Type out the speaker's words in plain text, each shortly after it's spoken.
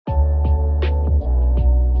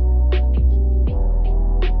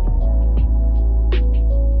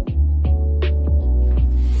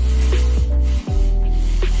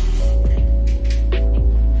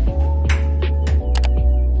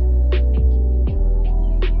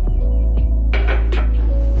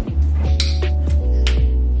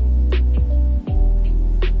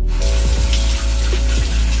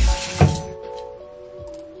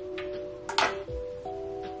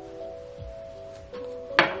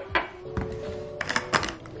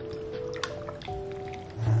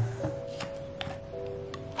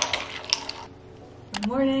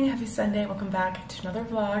Happy Sunday. Welcome back to another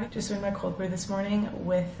vlog. Just doing my cold brew this morning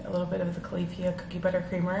with a little bit of the Califia cookie butter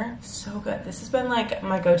creamer. So good. This has been like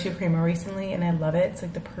my go-to creamer recently and I love it. It's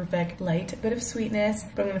like the perfect light bit of sweetness.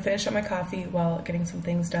 But I'm gonna finish up my coffee while getting some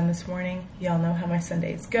things done this morning. Y'all know how my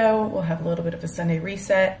Sundays go. We'll have a little bit of a Sunday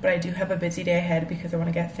reset, but I do have a busy day ahead because I want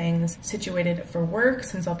to get things situated for work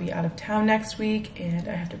since I'll be out of town next week and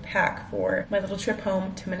I have to pack for my little trip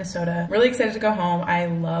home to Minnesota. Really excited to go home. I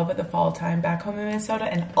love the fall time back home in Minnesota,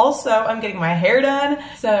 and also I'm getting my hair done,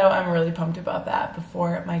 so I'm really pumped about that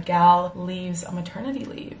before my gal leaves on maternity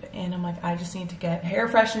leave. And I'm like, I just need to get hair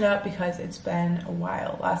freshened up because it's been a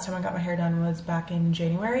while. Last time I got my hair done was back in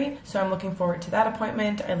January, so I'm looking forward to that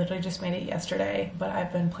appointment. I literally just made it yesterday, but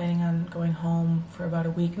I've been planning on going home for about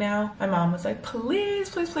a week now. My mom was like,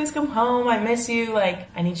 please come home, I miss you, like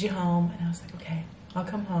I need you home. And I was like, okay, I'll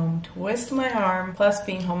come home, twist my arm. Plus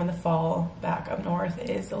being home in the fall back up north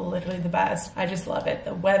is literally the best. I just love it.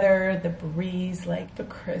 The weather, the breeze, like the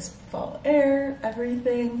crisp fall air,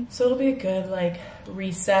 everything. So it'll be a good like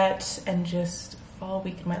reset and just fall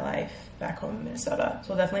week in my life back home in Minnesota.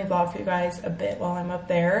 So I'll definitely vlog for you guys a bit while I'm up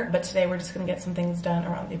there. But today we're just gonna get some things done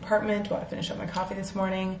around the apartment while I finish up my coffee this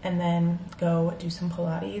morning and then go do some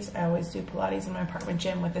Pilates. I always do Pilates in my apartment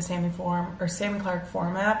gym with the Sammy Clark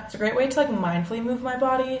Form app. It's a great way to like mindfully move my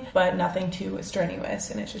body, but nothing too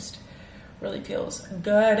strenuous, and it just really feels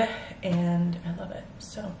good and I love it.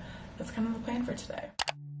 So that's kind of the plan for today.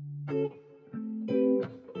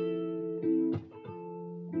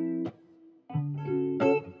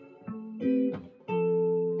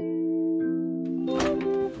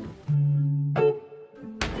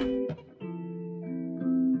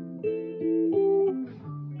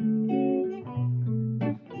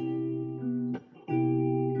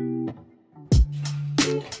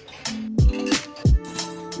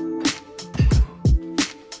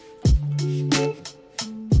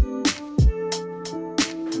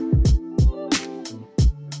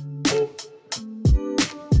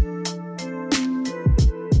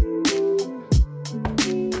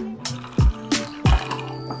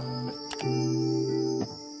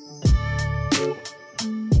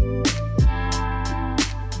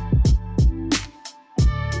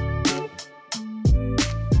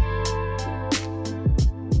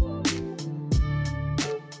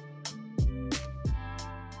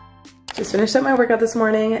 Just finished up my workout this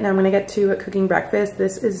morning and I'm gonna get to cooking breakfast.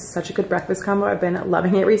 This is such a good breakfast combo. I've been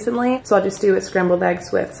loving it recently. So I'll just do scrambled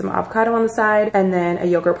eggs with some avocado on the side and then a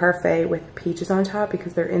yogurt parfait with peaches on top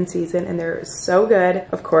because they're in season and they're so good.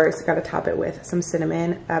 Of course, gotta top it with some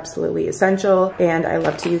cinnamon, absolutely essential. And I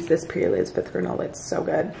love to use this Pure Elizabeth granola, it's so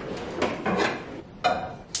good.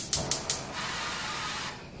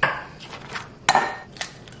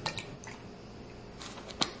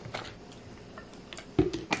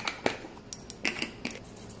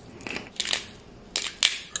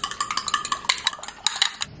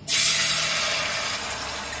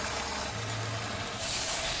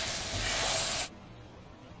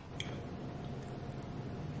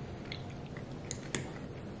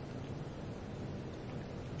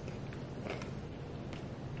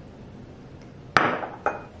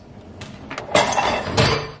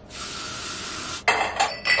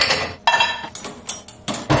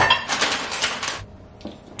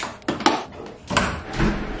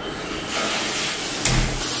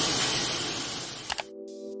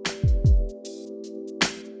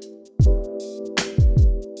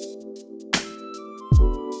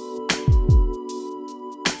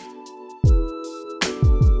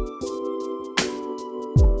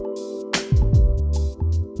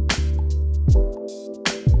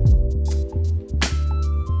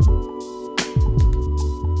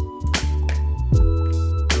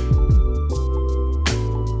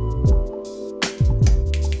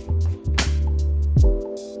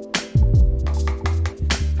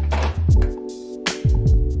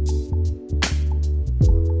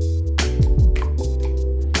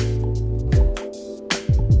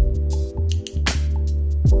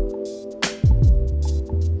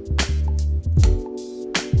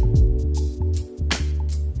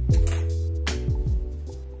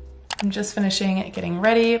 I'm just finishing getting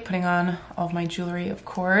ready, putting on all of my jewelry, of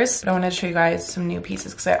course. But I wanted to show you guys some new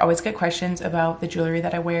pieces because I always get questions about the jewelry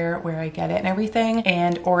that I wear, where I get it and everything.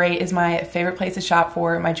 And Ore is my favorite place to shop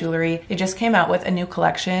for my jewelry. They just came out with a new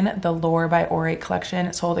collection, the Lore by Ore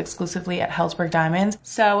collection, sold exclusively at Helzberg Diamonds.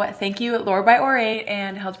 So thank you Lore by Ore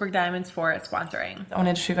and Helzberg Diamonds for sponsoring. I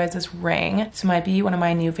wanted to show you guys this ring. This might be one of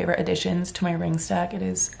my new favorite additions to my ring stack. It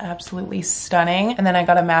is absolutely stunning. And then I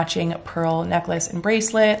got a matching pearl necklace and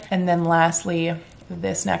bracelet. And then lastly,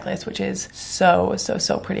 this necklace, which is so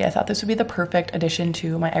pretty. I thought this would be the perfect addition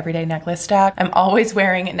to my everyday necklace stack. I'm always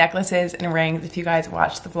wearing necklaces and rings. If you guys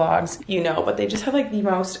watch the vlogs, you know, but they just have like the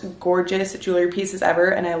most gorgeous jewelry pieces ever,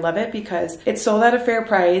 and I love it because it's sold at a fair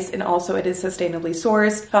price, and also it is sustainably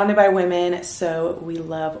sourced, founded by women, so we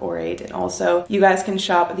love Orate. And also you guys can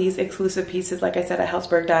shop these exclusive pieces, like I said, at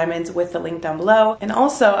Helzberg Diamonds with the link down below. And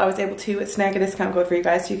also I was able to snag a discount code for you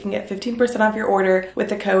guys, so you can get 15% off your order with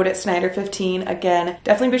the code Snyder15. Again,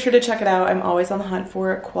 definitely be sure to check it out. I'm always on the hunt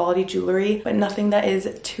for quality jewelry, but nothing that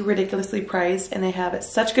is too ridiculously priced, and they have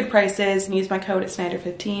such good prices. And use my code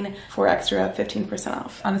Snyder15 for extra 15%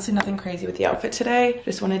 off. Honestly, nothing crazy with the outfit today.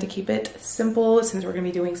 Just wanted to keep it simple since we're gonna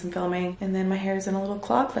be doing some filming. And then my hair is in a little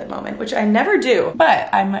claw clip moment, which I never do, but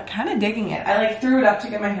I'm kind of digging it. I like threw it up to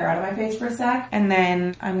get my hair out of my face for a sec, and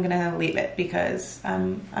then I'm gonna leave it because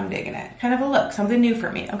I'm digging it. Kind of a look, something new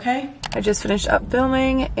for me, okay? I just finished up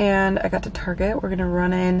filming and I got to Target. We're gonna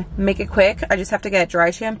run in, make it quick. I just have to get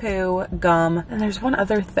dry shampoo, gum, and there's one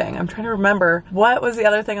other thing. I'm trying to remember what was the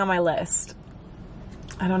other thing on my list.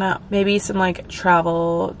 I don't know. Maybe some like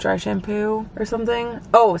travel dry shampoo or something.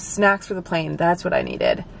 Oh, snacks for the plane. That's what I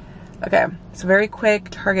needed. Okay, so very quick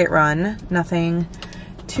Target run. Nothing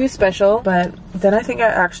too special, but then I think I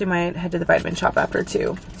actually might head to the vitamin shop after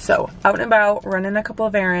too. So out and about, running a couple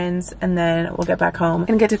of errands, and then we'll get back home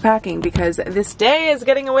and get to packing because this day is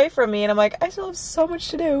getting away from me, and I'm like, I still have so much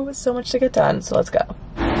to do, so much to get done. So let's go.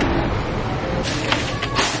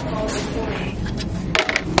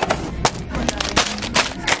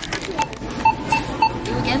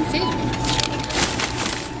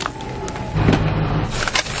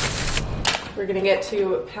 We're gonna get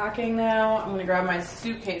to packing now. I'm gonna grab my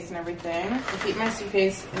suitcase and everything. I keep my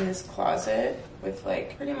suitcase in this closet with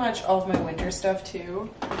like pretty much all of my winter stuff too.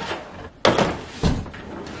 I'm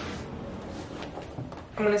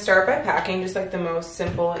gonna start by packing just like the most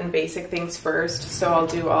simple and basic things first. So I'll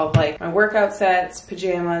do all of like my workout sets,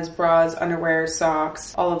 pajamas, bras, underwear,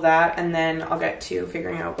 socks, all of that. And then I'll get to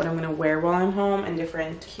figuring out what I'm gonna wear while I'm home and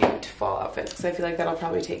different cute fall outfits, because I feel like that'll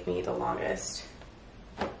probably take me the longest.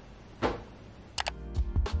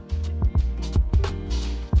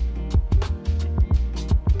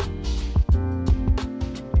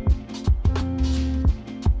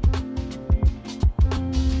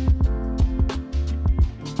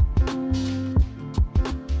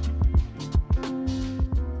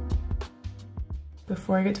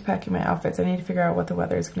 Before I get to packing my outfits, I need to figure out what the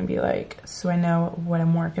weather is going to be like so I know what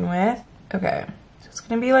I'm working with. Okay, so it's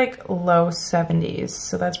going to be like low 70s.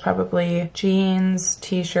 So that's probably jeans,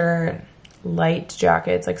 t-shirt, light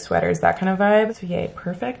jackets, like sweaters, that kind of vibe. So yay,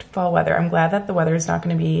 perfect fall weather. I'm glad that the weather is not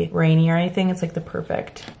going to be rainy or anything. It's like the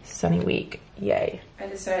perfect sunny week. Yay. I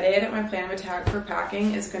decided my plan of attack for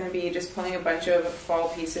packing is going to be just pulling a bunch of fall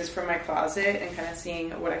pieces from my closet and kind of seeing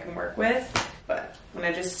what I can work with. But I'm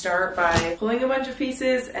gonna just start by pulling a bunch of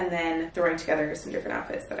pieces and then throwing together some different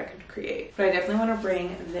outfits that I could create. But I definitely want to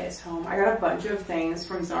bring this home. I got a bunch of things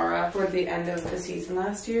from Zara toward the end of the season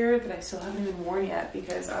last year that I still haven't even worn yet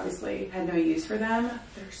because obviously I had no use for them.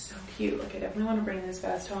 They're so cute. Like I definitely want to bring this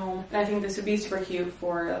vest home. And I think this would be super cute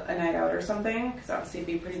for a night out or something because obviously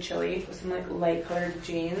it'd be pretty chilly with some like light colored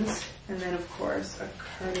jeans. And then of course a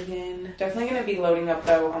cardigan. Definitely gonna be loading up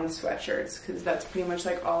though on the sweatshirts because that's pretty much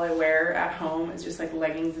like all I wear at home is just like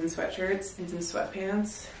leggings and sweatshirts and some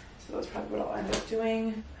sweatpants. So that's probably what I'll end up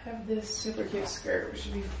doing. I have this super cute skirt, which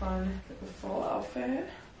should be fun for the fall outfit.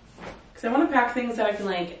 Because I want to pack things that I can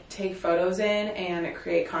like take photos in and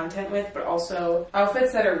create content with, but also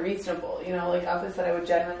outfits that are reasonable, you know, like outfits that I would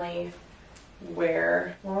generally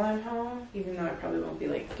wear while I'm home, even though I probably won't be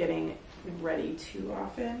like getting ready too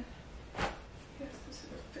often. Yes, this is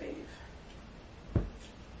a fave.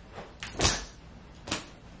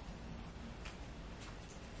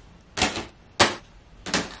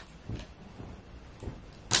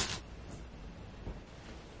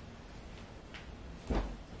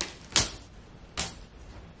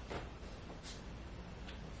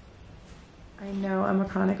 I know I'm a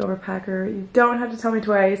chronic overpacker. You don't have to tell me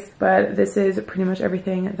twice, but this is pretty much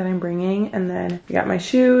everything that I'm bringing. And then we got my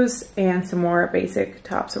shoes and some more basic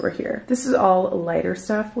tops over here. This is all lighter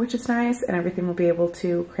stuff, which is nice, and everything will be able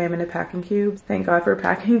to cram into packing cubes. Thank God for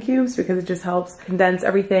packing cubes because it just helps condense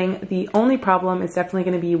everything. The only problem is definitely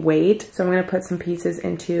going to be weight. So I'm going to put some pieces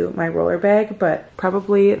into my roller bag, but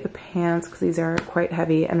probably the pants because these are quite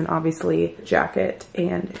heavy, and then obviously jacket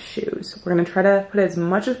and shoes. We're going to try to put as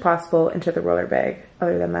much as possible into the roller bag.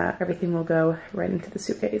 Other than that, everything will go right into the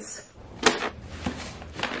suitcase.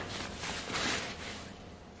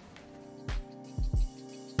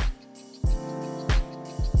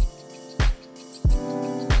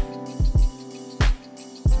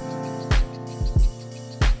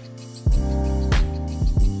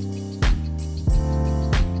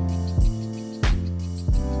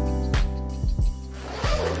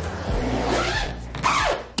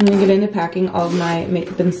 I'm gonna get into packing all of my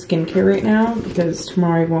makeup and skincare right now because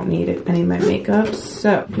tomorrow I won't need any of my makeup.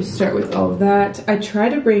 So just start with all of that. I try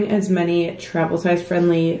to bring as many travel size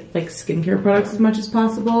friendly like skincare products as much as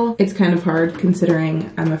possible. It's kind of hard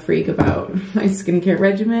considering I'm a freak about my skincare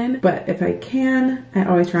regimen, but if I can, I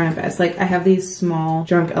always try my best. Like I have these small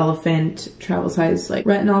Drunk Elephant travel size like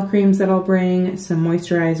retinol creams that I'll bring, some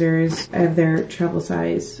moisturizers. I have their travel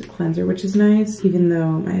size cleanser, which is nice, even though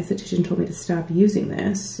my esthetician told me to stop using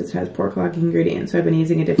this. It has pore clogging ingredients, so I've been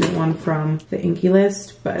using a different one from the Inky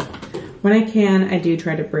List, but when I can, I do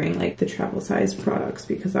try to bring like the travel size products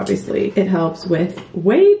because obviously it helps with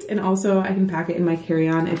weight, and also I can pack it in my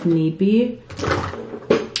carry-on if need be.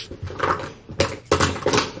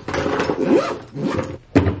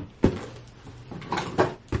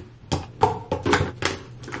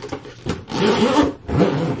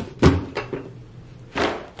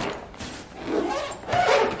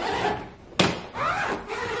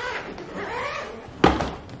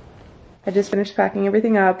 I just finished packing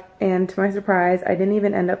everything up, and to my surprise, I didn't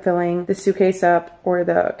even end up filling the suitcase up or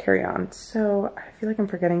the carry-on. So I feel like I'm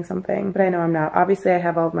forgetting something, but I know I'm not. Obviously, I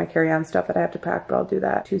have all of my carry-on stuff that I have to pack, but I'll do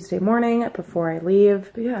that Tuesday morning before I leave.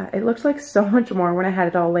 But yeah, it looked like so much more when I had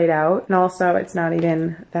it all laid out. And also, it's not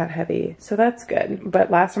even that heavy, so that's good.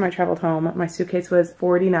 But last time I traveled home, my suitcase was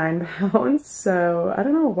 49 pounds. So I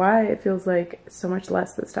don't know why it feels like so much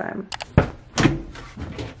less this time.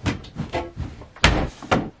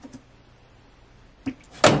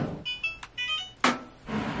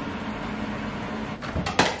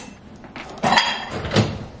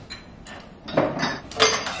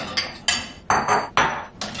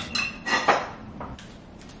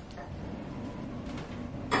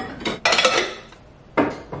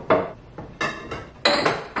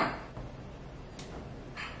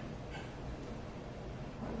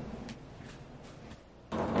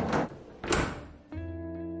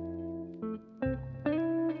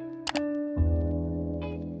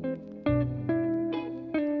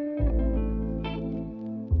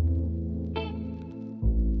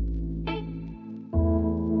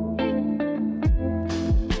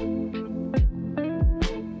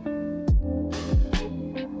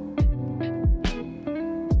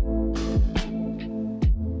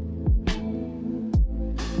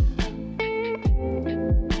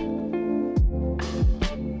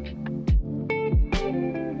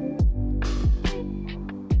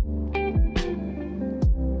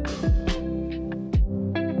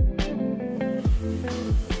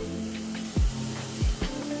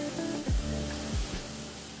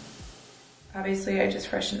 Obviously, I just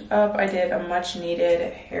freshened up. I did a much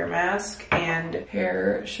needed hair mask and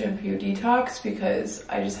hair shampoo detox because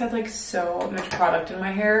I just had like so much product in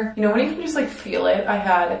my hair. You know, when you can just like feel it, I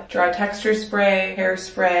had dry texture spray, hair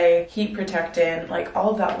spray, heat protectant, like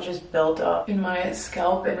all of that was just built up in my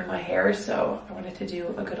scalp and in my hair. So I wanted to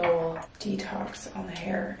do a good old detox on the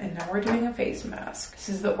hair. And now we're doing a face mask. This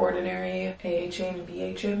is the Ordinary AHA and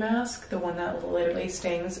BHA mask, the one that literally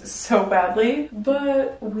stings so badly,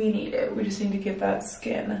 but we need it. We just need to give that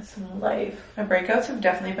skin some life. My breakouts have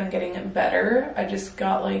definitely been getting better. I just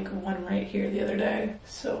got like one right here the other day,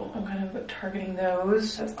 so I'm kind of targeting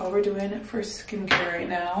those. That's all we're doing for skincare right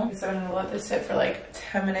now. So I'm gonna let this sit for like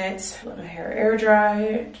 10 minutes, let my hair air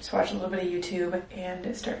dry, just watch a little bit of YouTube,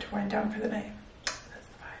 and start to wind down for the night.